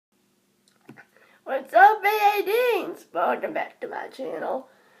What's up, BADs? Welcome back to my channel.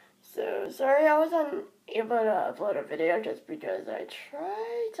 So, sorry I was unable to upload a video just because I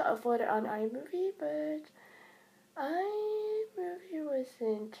tried to upload it on iMovie, but iMovie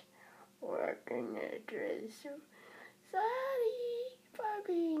wasn't working address. So, sorry for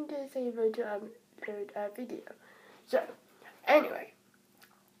being disabled to upload a video. So, anyway.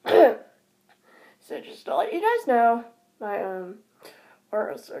 So, just to let you guys know, my,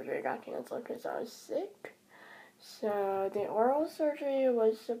 oral surgery got canceled because I was sick. So the oral surgery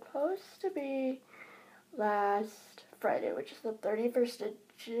was supposed to be last Friday, which is the 31st of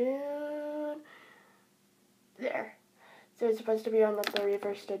June. There. So it's supposed to be on the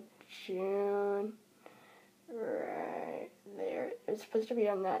 31st of June. Right there. It was supposed to be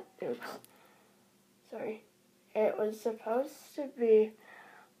on that. Oops. Sorry. It was supposed to be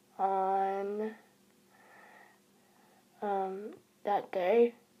on that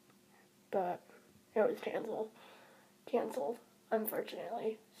day, but it was canceled,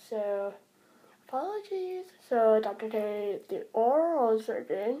 unfortunately. So, apologies. So, Dr. Tay, the oral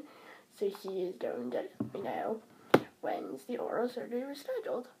surgeon, so he is going to let me know when's the oral surgery was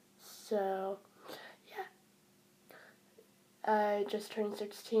scheduled. So, yeah. I just turned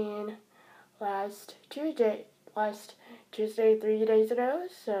 16 last Tuesday, 3 days ago.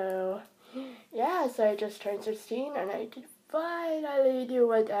 So, yeah, so I just turned 16 and I can finally do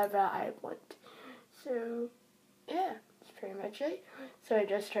whatever I want. So, yeah, that's pretty much it. So I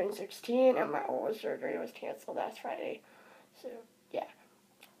just turned 16 and my oral surgery was canceled last Friday. So, yeah.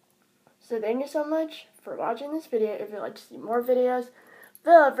 So thank you so much for watching this video. If you'd like to see more videos,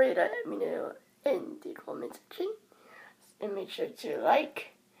 feel free to let me know in the comment section. And make sure to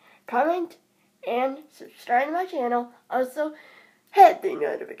like, comment, and subscribe to my channel. Also, hit the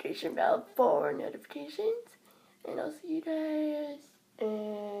notification bell for notifications. And I'll see you guys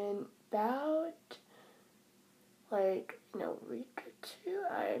in about, in a week or two.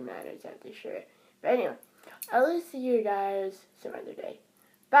 I'm not exactly sure. But anyway, I will see you guys some other day.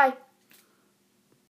 Bye.